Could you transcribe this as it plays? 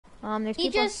There's He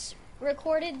people. just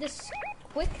recorded this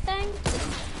quick thing,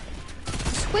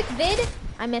 this quick vid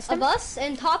I missed him. of us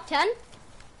in top 10.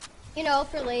 You know,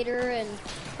 for later and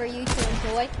for you to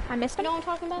enjoy. I missed him. You know what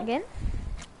I'm talking about? Again?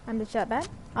 I'm just that bad.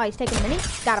 Oh, he's taking a mini.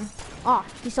 Got him. Oh,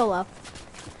 he's so low.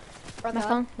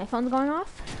 My phone's going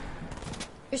off.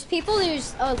 There's people.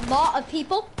 There's a lot of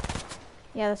people.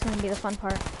 Yeah, that's gonna be the fun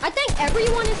part. I think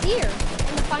everyone is here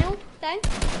in the final thing.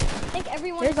 I think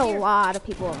everyone There's is here. a lot of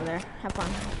people over there. Have fun.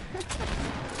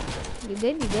 You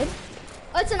good? You good?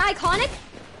 Oh, it's an iconic.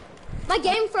 My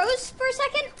game froze for a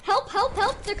second. Help, help,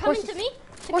 help. They're coming to me.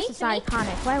 Of course it's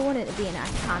iconic. Why wouldn't it be an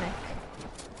iconic?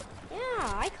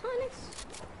 Yeah, iconics.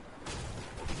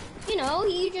 You know,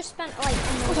 you just spent like...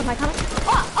 What's up, iconic?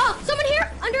 Oh, someone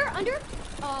here! Under.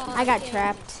 I got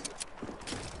trapped.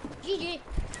 GG.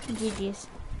 GG's.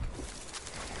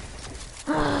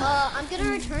 I'm gonna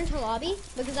return to lobby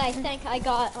because I think I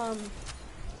got,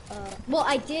 well,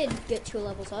 I did get 2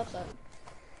 levels up, but...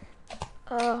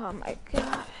 Oh my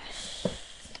gosh.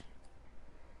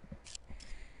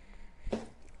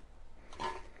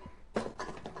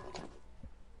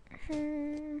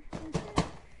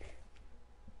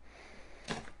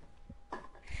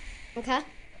 Okay.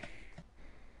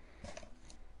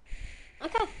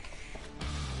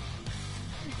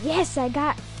 Yes, I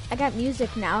got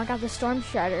music now. I got the Storm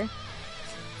Shredder.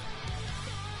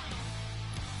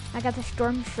 I got the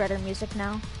Storm Shredder music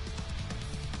now.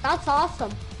 That's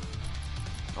awesome.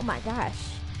 Oh my gosh.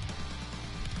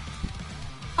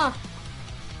 Huh.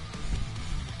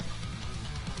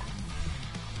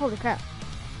 Holy crap.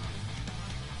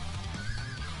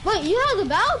 Wait, you have the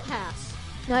battle pass.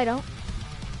 No, I don't.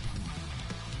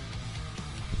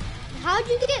 How'd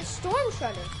you get Storm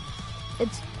Shredder?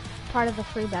 It's part of the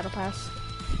free battle pass.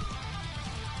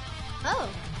 Oh.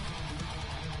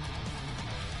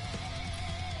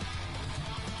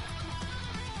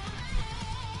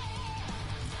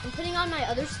 I'm putting on my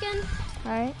other skin.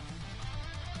 Alright.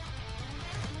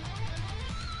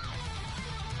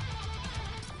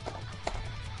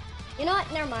 You know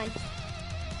what? Never mind.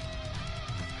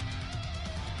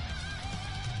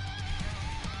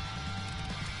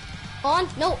 On.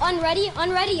 No, unready. Oh,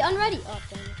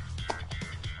 dang it.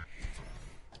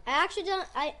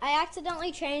 I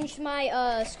accidentally changed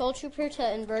my Skull Trooper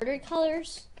to inverted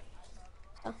colors.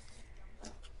 Oh.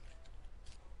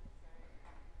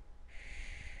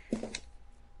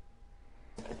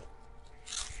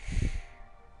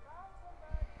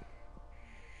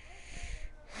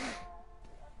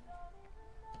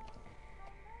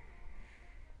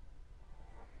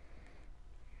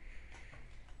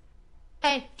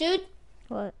 Hey, dude.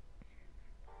 What?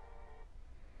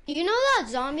 You know that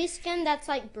zombie skin that's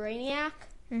like Brainiac?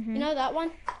 Mm-hmm. You know that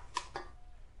one?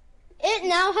 It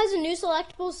now has a new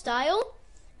selectable style,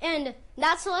 and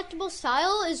that selectable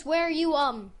style is where you,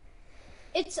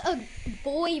 it's a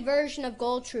boy version of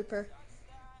Gold Trooper.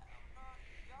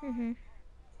 Mm-hmm.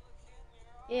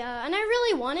 Yeah, and I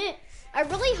really want it. I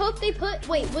really hope they put,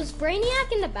 wait, was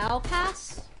Brainiac in the Battle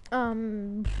Pass? I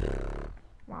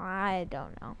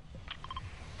don't know.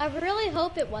 I really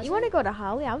hope it wasn't. You want to go to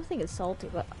Holly? I was thinking Salty,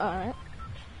 but alright.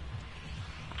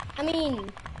 I mean,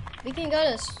 we can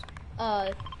go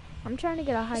to, I'm trying to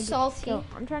get a high Salty. kill.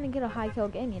 I'm trying to get a high kill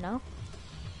game, you know?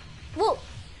 well,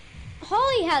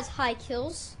 Holly has high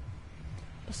kills.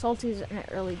 But Salty's an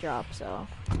early drop, so.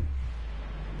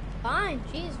 Fine,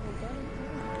 jeez, we'll go.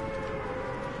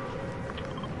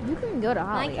 You can go to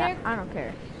Holly. My I don't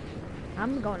care.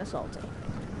 I'm going to Salty.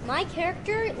 My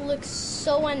character looks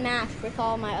so unmatched with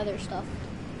all my other stuff.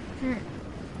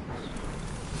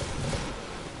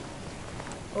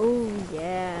 Oh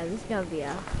yeah, this is gonna be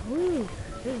a. Woo,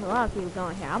 there's a lot of people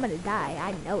going here. I'm gonna die.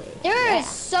 I know it. There is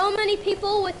so many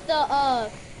people with the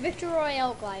Victor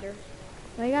Royale glider.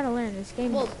 Well, you gotta learn this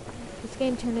game. Well, This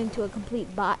game turned into a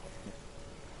complete bot.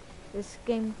 This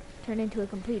game turned into a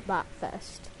complete bot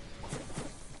fest.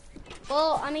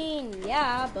 well, I mean,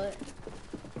 yeah, but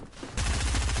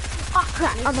Oh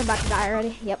crap! I'm about to die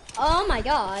already. Yep. oh my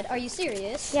God, are you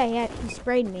serious? Yeah, he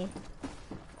sprayed me.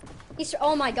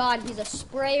 Oh my God, he's a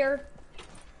sprayer.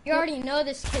 You already know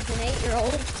this kid's an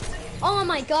 8-year-old. Oh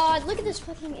my God, look at this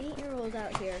fucking 8-year-old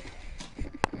out here.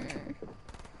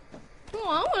 Oh,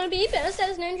 I want to be best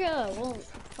as ninja. Well,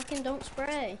 fucking don't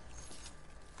spray.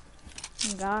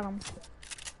 Got him.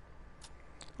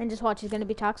 And just watch. He's gonna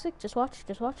be toxic. Just watch.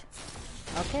 Just watch.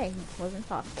 Okay, he wasn't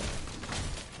toxic.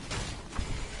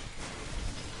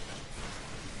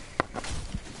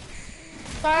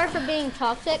 Sorry for being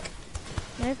toxic.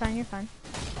 No, you're fine. You're fine.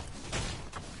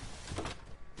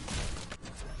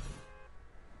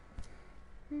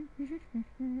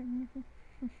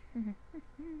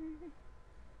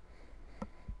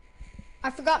 I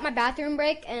forgot my bathroom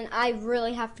break, and I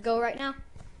really have to go right now.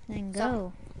 Then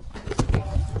go.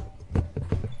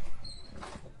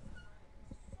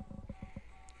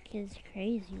 Kid's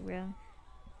crazy, bro.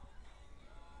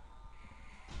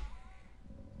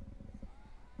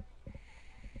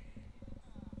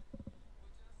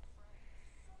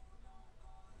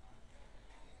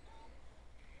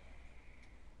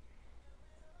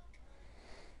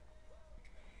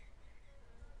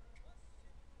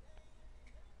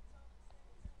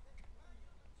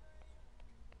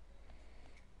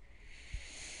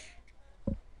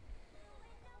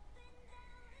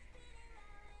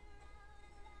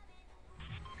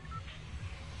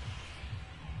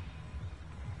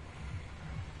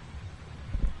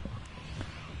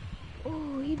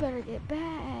 Oh, he better get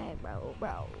back, bro.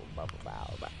 Go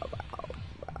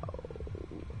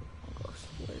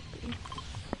Slurpee.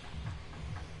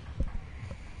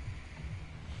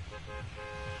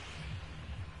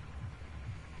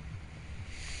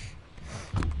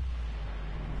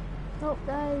 Oh,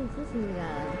 guys, this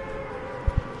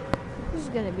is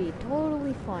gonna be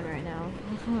totally fun right now.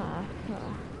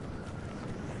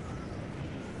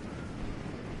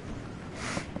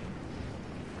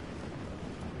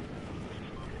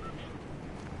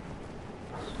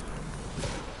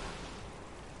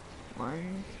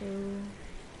 One, two.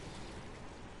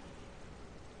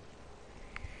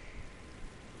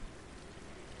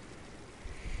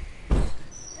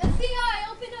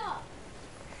 FBI, open up!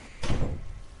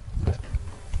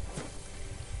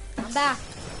 I'm back.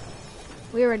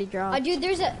 We already dropped. Dude,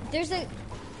 there's a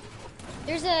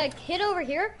kid over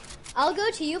here. I'll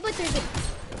go to you, but there's a.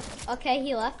 Okay,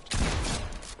 he left.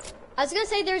 I was gonna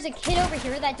say there's a kid over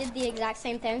here that did the exact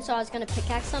same thing, so I was gonna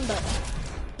pickaxe him, but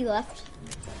he left.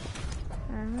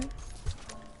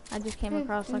 I just came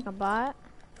across like a bot,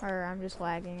 or I'm just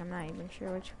lagging. I'm not even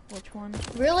sure which one.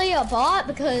 Really, a bot?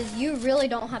 Because you really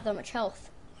don't have that much health.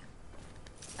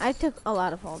 I took a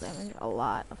lot of fall damage. A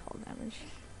lot of fall damage.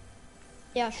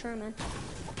 Yeah, sure, man.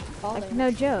 Like, no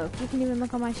joke. You can even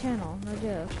look on my channel. No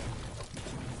joke.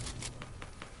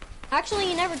 Actually,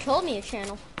 you never told me a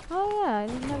channel. Oh yeah, I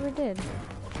never did.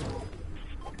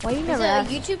 Well, you Is never it a asked.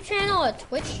 YouTube channel, a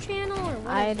Twitch channel, or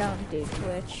what? I don't do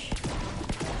Twitch.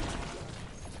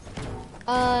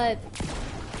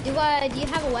 Do you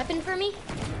have a weapon for me?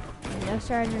 No,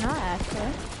 sir, I do not,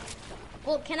 actually.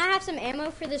 Well, can I have some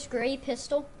ammo for this gray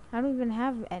pistol? I don't even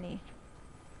have any.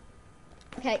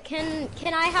 Okay,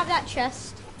 can I have that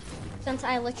chest? Since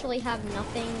I literally have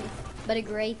nothing but a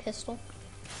gray pistol.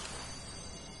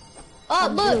 Oh,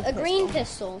 look, a green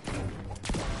pistol.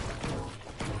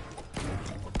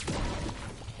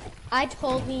 I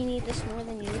totally need this more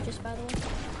than you, just by the way.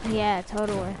 Yeah,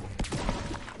 totally.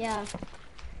 Yeah.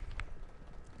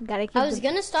 Gotta keep I was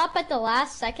gonna stop at the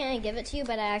last second and give it to you,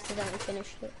 but I accidentally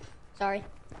finished it. Sorry.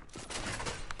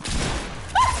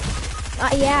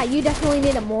 Yeah, you definitely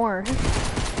need it more.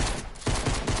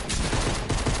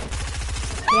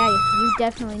 Yeah, you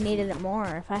definitely needed it more.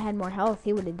 If I had more health,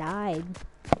 he would have died.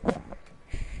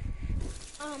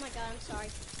 Oh my god, I'm sorry.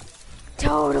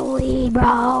 Totally,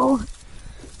 bro.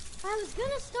 I was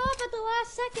gonna stop at the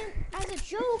last second as a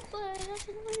joke, but I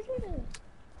didn't want to do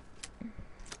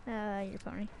that. You're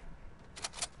funny.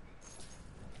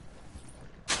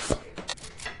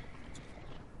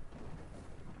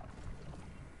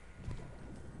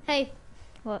 Hey.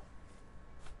 What?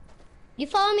 You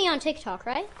follow me on TikTok,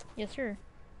 right? Yes, sir.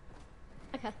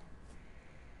 Okay.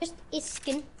 Just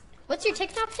Iskin. What's your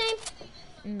TikTok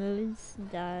name?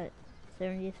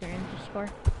 Moods.73_.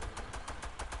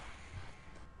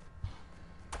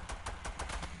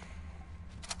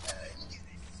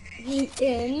 The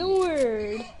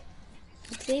N-word.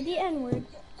 Say the N-word.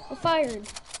 We're fired.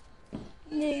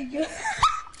 Nigga.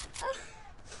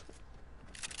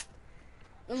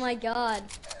 Oh my god.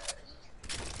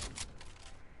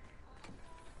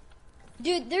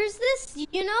 Dude, there's this,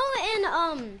 you know,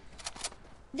 and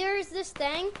there's this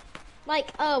thing,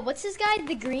 like, what's this guy,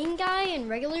 the green guy in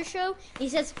regular show? He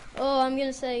says, oh, I'm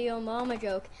gonna say yo mama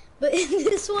joke. But in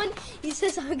this one, he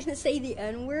says, I'm gonna say the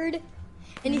N-word.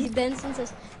 And he Benson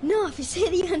says, no, if you say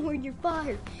the N-word, you're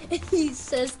fired. And he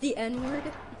says the N-word.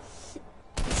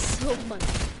 It's so funny.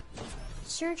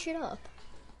 Search it up.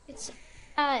 It's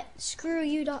at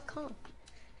screwyou.com.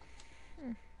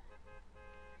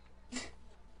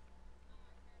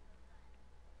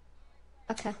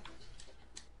 Okay.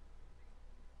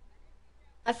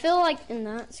 I feel like in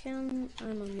that skin,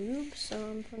 I'm a noob, so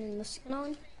I'm putting this skin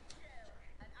on.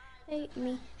 Hate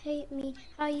me,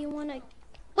 how you wanna...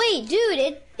 Wait,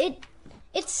 dude, it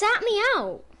sat me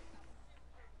out.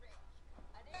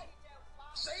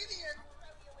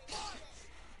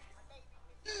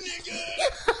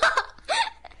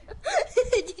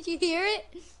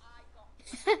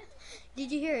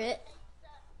 Did you hear it?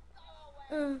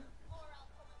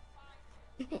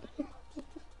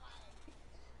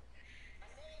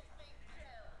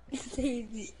 Say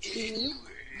the N.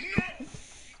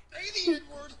 Say the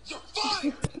N-word, you're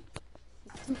fired!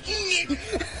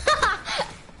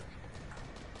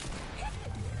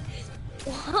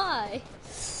 Why?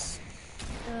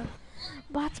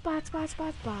 Bots.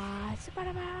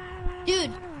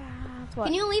 Dude, What?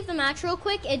 can you leave the match real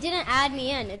quick? It didn't add me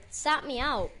in. It sat me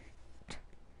out.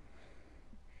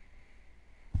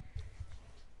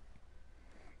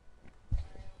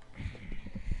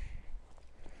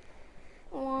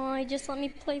 Why? Just let me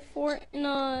play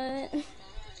Fortnite.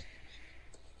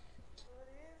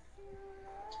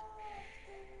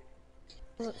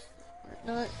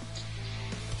 Fortnite.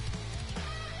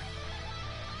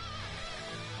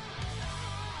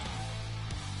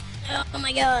 Oh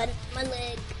my god, my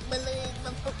leg, my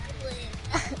fucking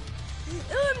leg.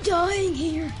 I'm dying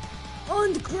here,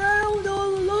 on the ground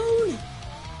all alone,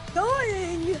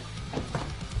 dying.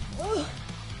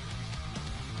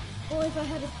 Oh, if I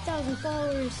had 1,000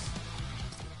 followers.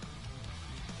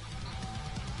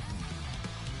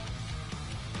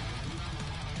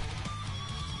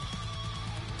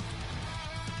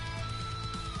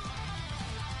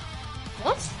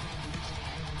 What?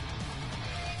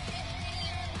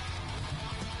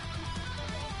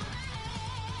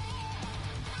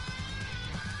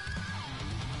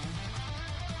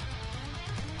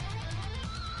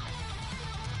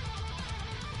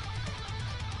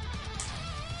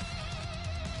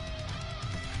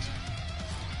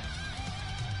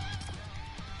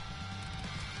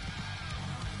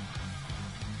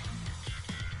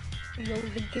 You'll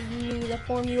be giving me the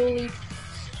formula.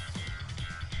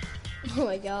 Oh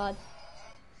my god.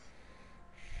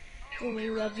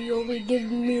 You'll be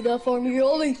giving me the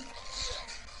formula.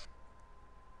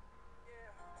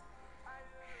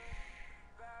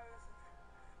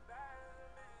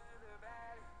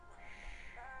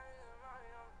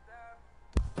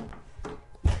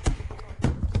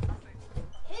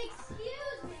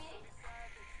 Excuse me.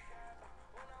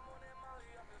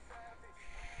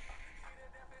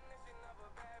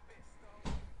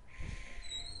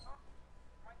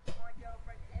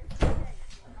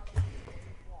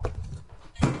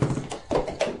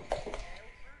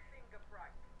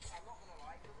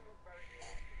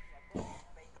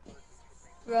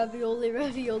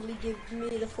 Ravioli, give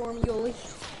me the formula.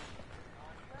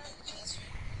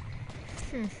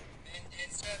 In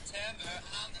September,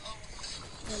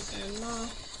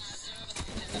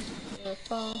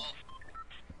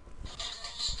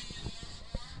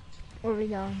 Where are we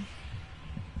going?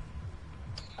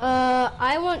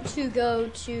 I want to go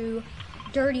to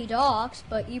Dirty Docks,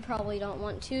 but you probably don't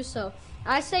want to, so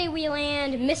I say we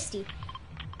land Misty.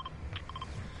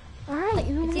 Alright,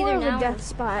 even It's more either of a now death or-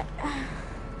 spot.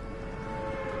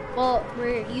 Well,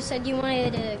 you said you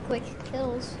wanted quick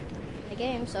kills in the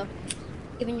game, so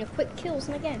giving you quick kills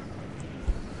in the game.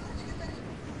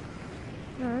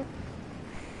 Alright.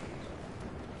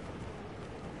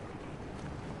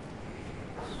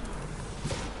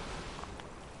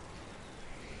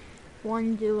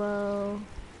 One duo.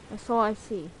 That's all I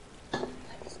see.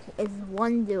 It's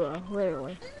one duo,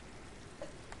 literally.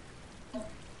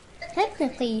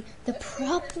 Technically,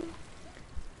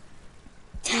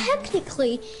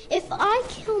 if I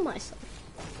kill myself,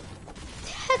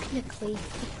 technically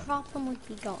the problem would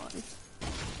be gone.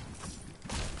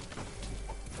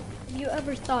 Have you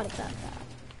ever thought about that?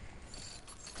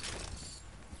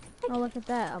 Oh, look at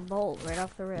that. A bolt right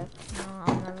off the rip. No,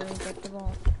 I'll never get the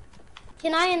bolt.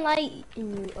 Can I enlighten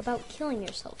you about killing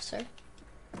yourself, sir?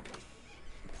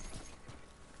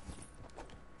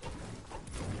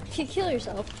 If you kill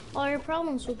yourself, all your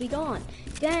problems will be gone.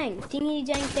 Dang, dingy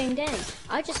dang dang dang.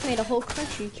 I just made a whole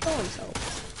country kill himself.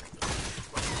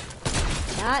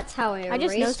 That's how I I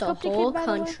just erased a no-scoped a kid, whole by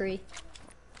the way. country.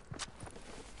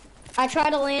 I tried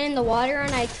to land in the water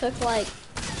and I took like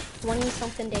 20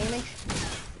 something damage.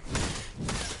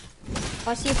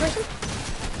 Oh, I see a person?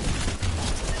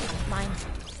 Mine.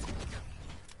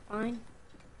 Fine.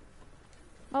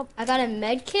 Oh. I got a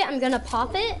med kit. I'm gonna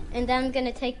pop it, and then I'm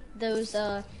gonna take those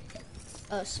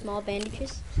small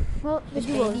bandages. Well, the Those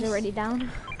duo's bandies. already down.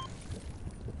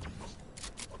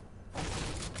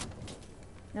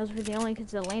 Those were the only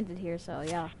kids that landed here, so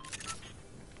yeah.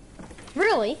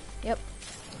 Really? Yep.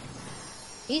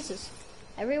 Jesus.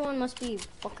 Everyone must be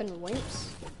fucking wimps.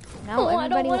 No, Oh, I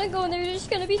don't everybody, want to go there. There's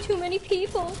gonna be too many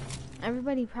people.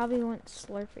 everybody probably went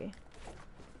Slurpee.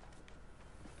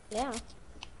 Yeah.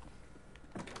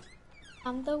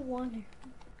 I'm the one.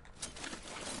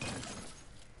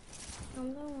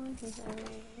 I'm the one who's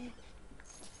everything.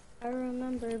 I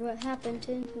remembered what happened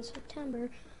in September.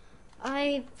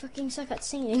 I fucking suck at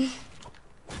singing.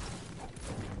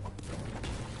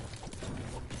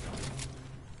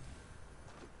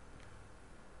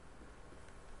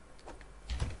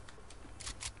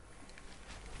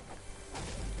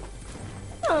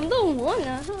 I'm the one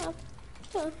that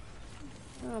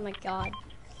Oh my god.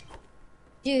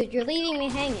 Dude, you're leaving me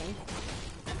hanging.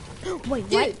 Wait,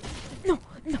 Dude. what? No,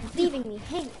 no, Leaving me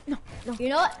hanging. no, no. You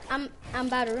know what? I'm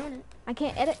about to ruin it. I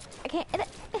can't edit. I can't edit.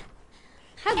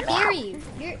 How dare you?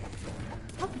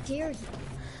 How dare you?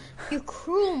 You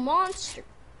cruel monster.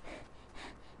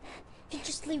 You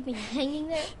just leave me hanging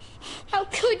there? How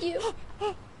could you?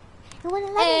 You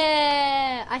wouldn't let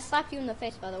me. I slapped you in the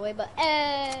face, by the way, but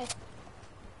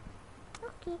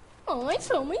Okay. oh, I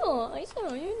told me I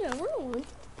saw you never once.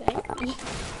 Thank me.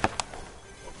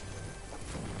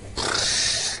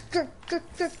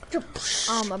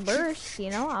 A burst, you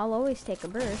know, I'll always take a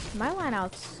burst. My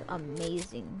lineout's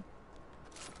amazing.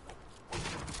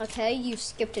 Okay, you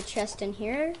skipped a chest in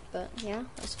here, but yeah,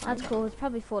 that's fine. That's cool. It's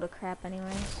probably full of crap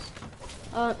anyways.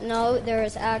 No, there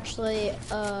is actually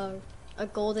a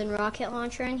golden rocket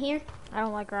launcher in here. I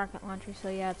don't like rocket launchers, so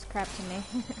yeah, it's crap to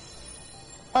me.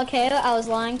 Okay, I was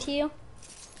lying to you.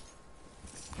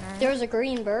 Alright. There was a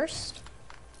green burst.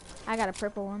 I got a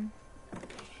purple one.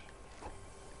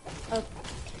 Okay.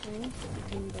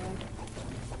 And,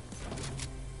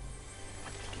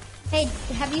 hey,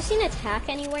 have you seen attack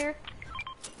anywhere?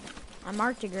 I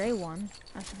marked a gray one.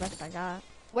 That's the best I got.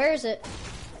 Where is it?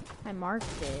 I marked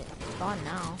it. It's gone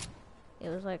now. It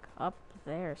was like up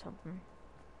there or something.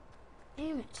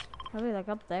 Damn it. Probably like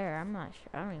up there. I'm not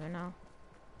sure. I don't even know.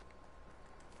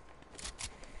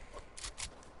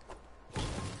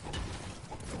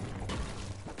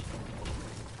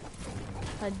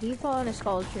 A default and a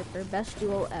skull trooper. Best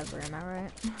duo ever. Am I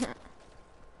right?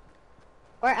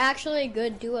 Or actually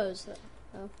good duos,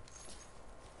 though.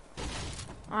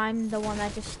 I'm the one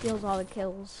that just steals all the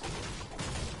kills.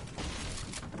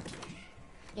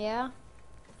 Yeah,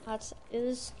 that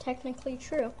is technically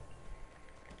true.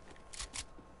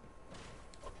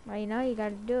 Well, you know, you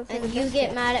gotta do it for And the you biscuit.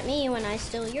 get mad at me when I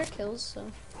steal your kills, so.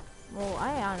 Well,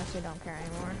 I honestly don't care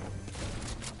anymore.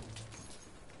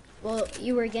 Well,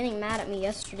 you were getting mad at me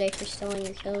yesterday for stealing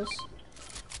your kills.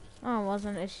 Oh, it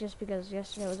wasn't. It's just because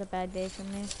yesterday was a bad day for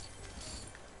me.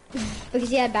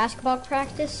 Because you had basketball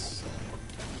practice?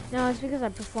 No, it's because I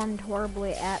performed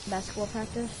horribly at basketball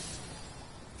practice.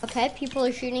 Okay, people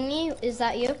are shooting you. Is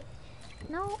that you?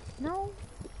 No, no.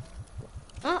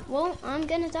 Well, I'm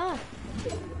gonna die.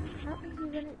 How are you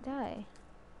gonna die?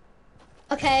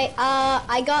 Okay,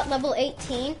 I got level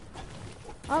 18.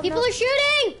 Oh, People no. are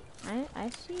shooting! I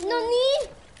see. No need!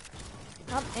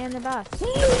 Up and the boss.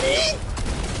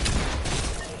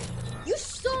 You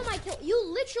stole my kill. You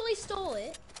literally stole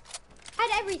it. Had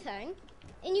everything.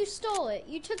 And you stole it.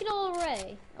 You took it all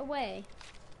away.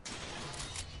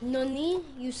 Nani,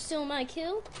 you stole my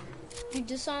kill. You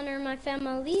dishonor my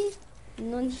family.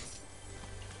 Nani.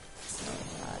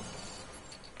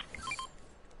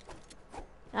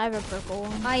 I have a purple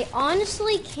one. I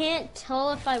honestly can't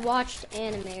tell if I watched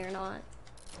anime or not.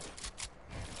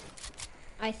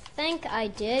 I think I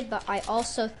did, but I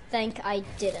also think I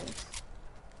didn't.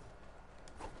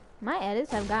 My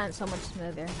edits have gotten so much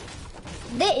smoother.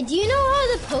 Do you know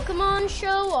how the Pokemon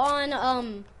show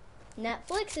on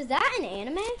Netflix, is that an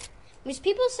anime? Because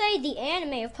people say the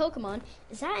anime of Pokemon,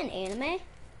 is that an anime?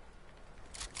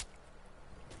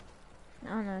 I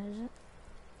don't know, is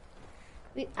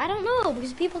it? I don't know,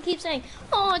 because people keep saying,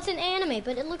 oh, it's an anime,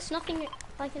 but it looks nothing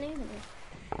like an anime.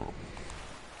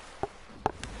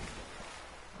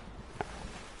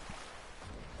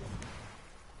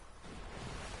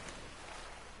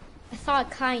 I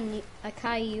thought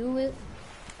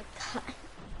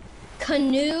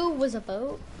canoe was a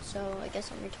boat, so I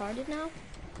guess I'm retarded now.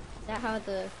 Is that how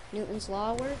the Newton's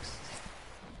law works?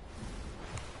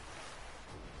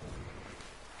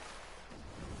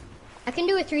 I can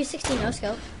do a 360 no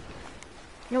scope.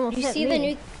 You almost You hit see me. the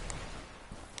new?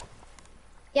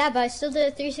 Yeah, but I still did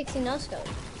a 360 no scope.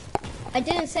 I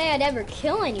didn't say I'd ever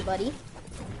kill anybody.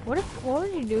 What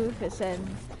would you do if it said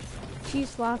Cheese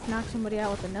Sloth knocked somebody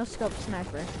out with a no-scope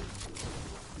sniper?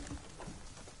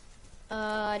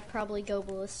 I'd probably go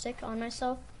ballistic on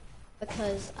myself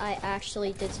because I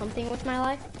actually did something with my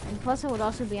life. And plus it would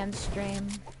also be on stream.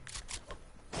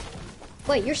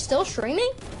 Wait, you're still streaming?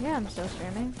 Yeah, I'm still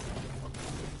streaming.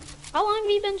 How long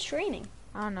have you been streaming?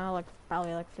 I don't know, like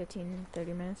probably like 15,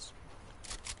 30 minutes.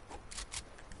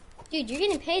 Dude, you're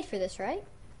getting paid for this, right?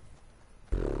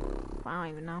 I don't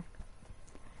even know.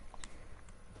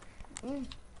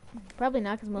 Probably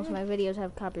not, because most of my videos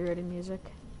have copyrighted music.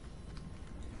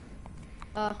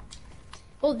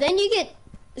 Well, then you get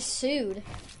sued.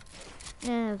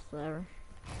 Yeah, it's whatever.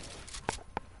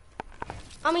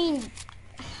 I mean,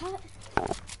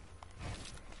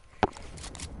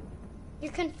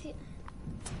 you're confused.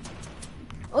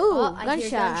 Oh, I hear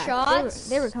gunshot. gunshots.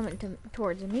 They were coming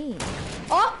towards me.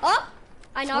 Oh!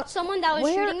 I knocked someone that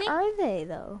was shooting me. Where are they,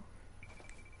 though?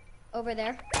 Over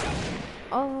there.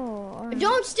 Oh. All right.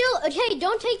 Don't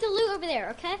don't take the loot over there,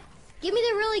 okay? Give me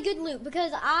the really good loot,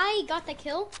 because I got the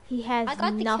kill. He has I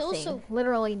got the nothing. kill, so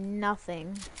Literally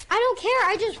nothing. I don't care.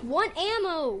 I just want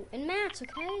ammo and mats,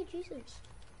 okay? Jesus.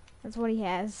 That's what he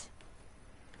has.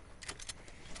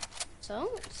 So,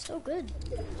 it's still good.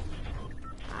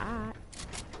 Ah.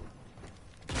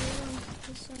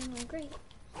 It's great.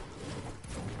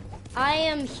 I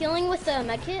am healing with the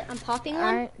medkit. I'm popping one.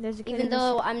 Alright, there's a kid Even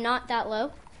though I'm not that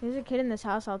low. There's a kid in this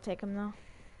house. I'll take him, though.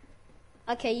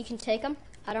 Okay, you can take him.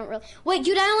 I don't really... Wait,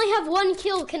 dude, I only have one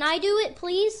kill. Can I do it,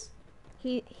 please?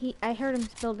 I heard him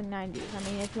building 90s.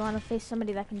 I mean, if you want to face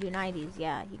somebody that can do 90s,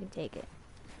 yeah, you can take it.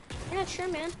 Yeah, sure,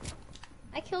 man.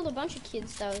 I killed a bunch of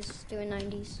kids that was doing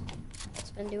 90s.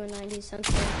 That's been doing 90s since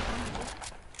then.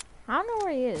 I don't know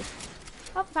where he is.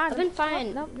 Oh, found I've him. been fine.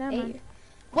 Oh, nope, never mind.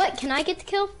 What, can I get the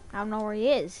kill? I don't know where he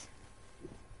is.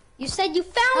 You said you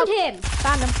found him!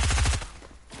 Found him.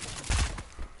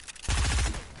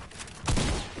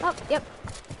 Oh, yep.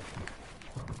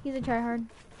 He's a tryhard.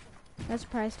 No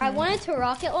surprise to I me. wanted to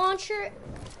rocket launcher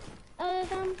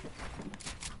them.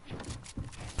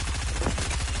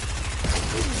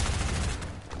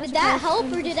 Did that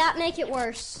help or did that make it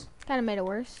worse? Kind of made it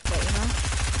worse, but you know.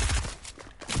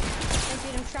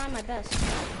 Hey, dude, I'm trying my best.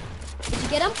 Did you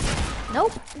get him?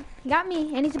 Nope. He got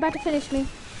me, and he's about to finish me.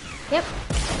 Yep.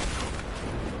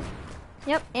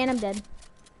 Yep, and I'm dead.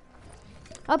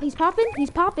 Oh, he's popping?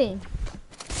 He's popping.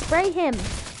 Spray him.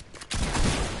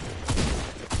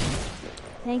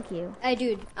 Thank you. Hey,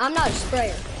 dude, I'm not a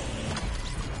sprayer.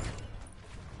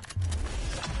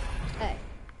 Hey,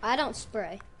 I don't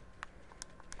spray.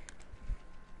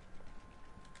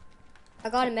 I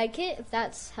got a med kit, if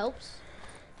that helps.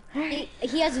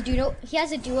 He has a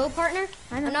duo partner.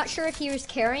 I know. I'm not sure if he was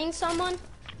carrying someone.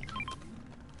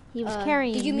 He was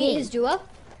carrying Did you me. meet his duo?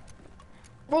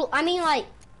 Well, I mean, like,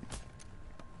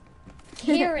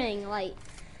 carrying, like.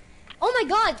 Oh my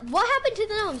God! What happened to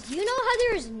the gnomes? Do you know how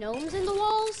there's gnomes in the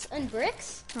walls and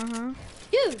bricks?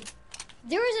 Dude,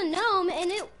 there was a gnome and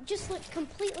it just looked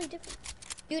completely different.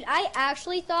 Dude, I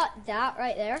actually thought that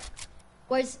right there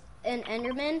was an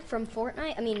Enderman from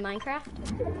Fortnite. I mean Minecraft.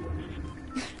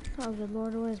 Oh good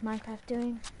lord, what is Minecraft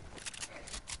doing?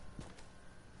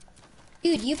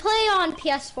 Dude, you play on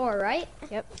PS4, right?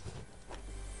 Yep.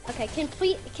 Okay, can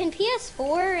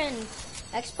PS4 and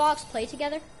Xbox play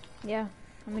together? Yeah.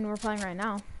 I mean, we're playing right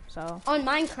now, so. On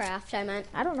Minecraft, I meant.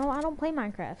 I don't know. I don't play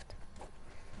Minecraft.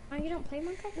 Oh, you don't play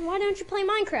Minecraft? Why don't you play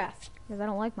Minecraft? Because I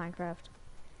don't like Minecraft.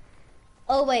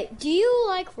 Oh, wait. Do you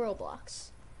like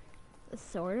Roblox?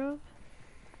 Sort of.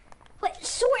 Wait.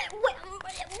 It's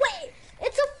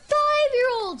a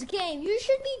 5-year-old's game. You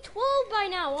should be 12 by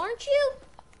now, aren't you?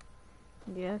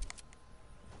 Yeah.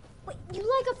 Wait, you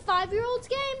like a 5-year-old's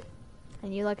game?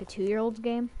 And you like a 2-year-old's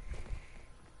game?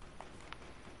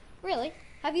 Really?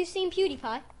 Have you seen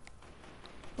PewDiePie?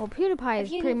 Well, PewDiePie is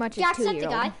pretty much a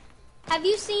 2-year-old. Jacksepticeye. Have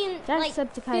you seen like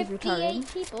Jacksepticeye is 58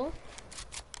 retarded. people?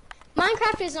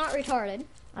 Minecraft is not retarded.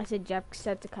 I said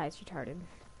Jacksepticeye is retarded.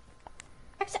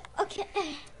 Okay.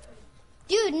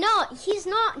 Dude, no, he's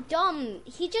not dumb.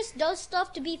 He just does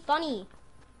stuff to be funny.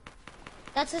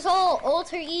 That's his whole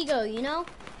alter ego, you know?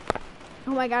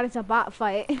 Oh my god, it's a bot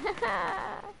fight.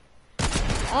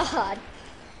 God.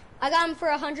 I got him for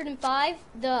 105,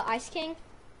 the Ice King.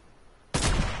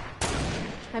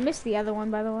 I missed the other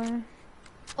one, by the way.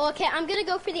 Okay, I'm gonna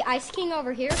go for the Ice King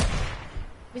over here.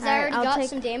 Because I Alright, already I'll got take-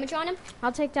 some damage on him.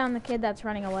 I'll take down the kid that's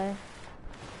running away.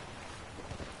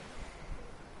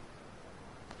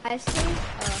 Ice King?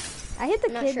 I hit the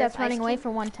I'm not kid sure that's if running Ice away King-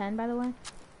 for 110, by the way.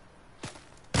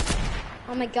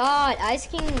 Oh my god, Ice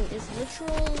King is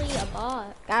literally a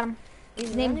bot. Got him. He's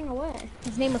His name- running away.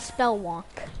 His name was Spellwonk.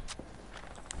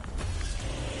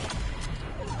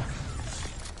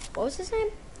 What was his name?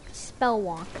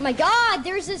 Spellwonk. Oh my god,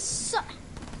 there's a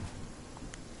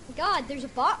God, there's a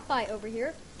bot fight over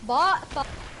here. Bot fight.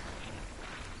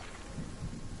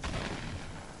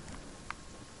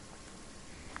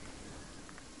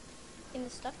 Taking the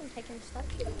stuff, I'm taking the stuff.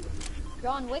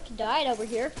 John Wick died over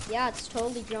here. Yeah, it's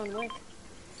totally John Wick.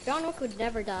 John Wick would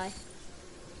never die.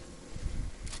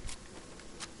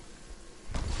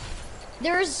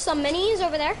 There's some minis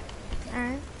over there.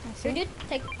 Alright. Here, dude,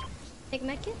 take a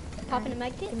medkit. Pop in a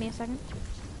medkit. Give me a second.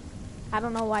 I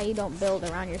don't know why you don't build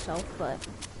around yourself, but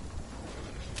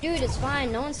Dude, it's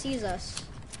fine. No one sees us.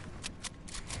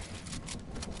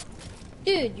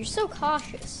 Dude, you're so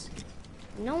cautious.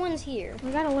 No one's here.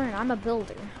 we gotta learn. I'm a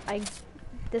builder.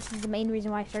 This is the main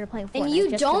reason why I started playing Fortnite. And you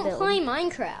just to don't build. play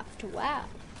Minecraft. Wow.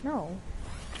 No,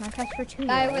 Minecraft's for 2-year-olds.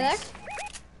 Guy over there?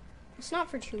 It's not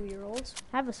for 2-year-olds.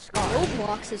 I have a scar.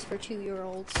 Roblox is for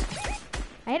 2-year-olds.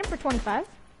 I hit him for 25.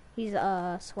 He's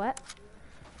sweat.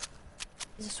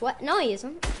 He's a sweat? No, he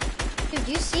isn't. Dude,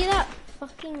 do you see that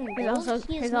fucking There's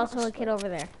He is there's not also a sweat. kid over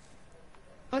there.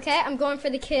 Okay, I'm going for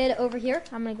the kid over here.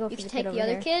 I'm gonna go You for can the take kid over the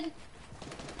other there. kid.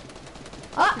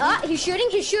 He's shooting.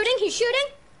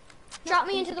 Drop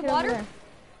me into the Kid over water. there.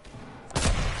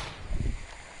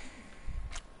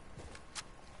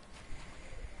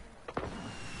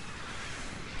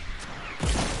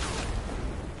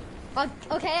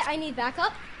 Okay, I need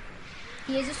backup.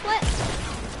 He is a sweat.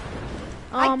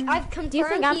 I've confirmed do you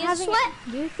think I'm he is having? sweat.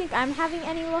 Do you think I'm having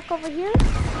any luck over here?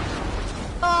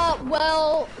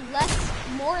 Well,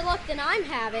 more luck than I'm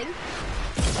having.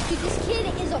 Dude, this kid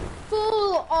is a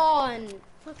full-on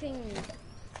fucking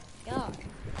god.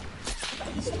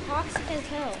 He's toxic as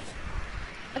hell.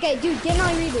 Okay, dude, get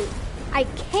my reboot. I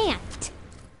can't.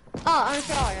 Oh, I'm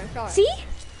sorry. See?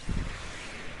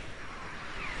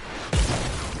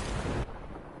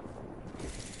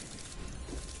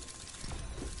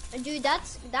 Dude, that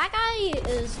guy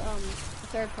is a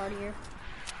third partier.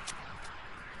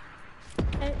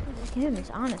 This game is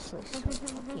honestly so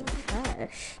fucking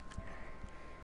fresh.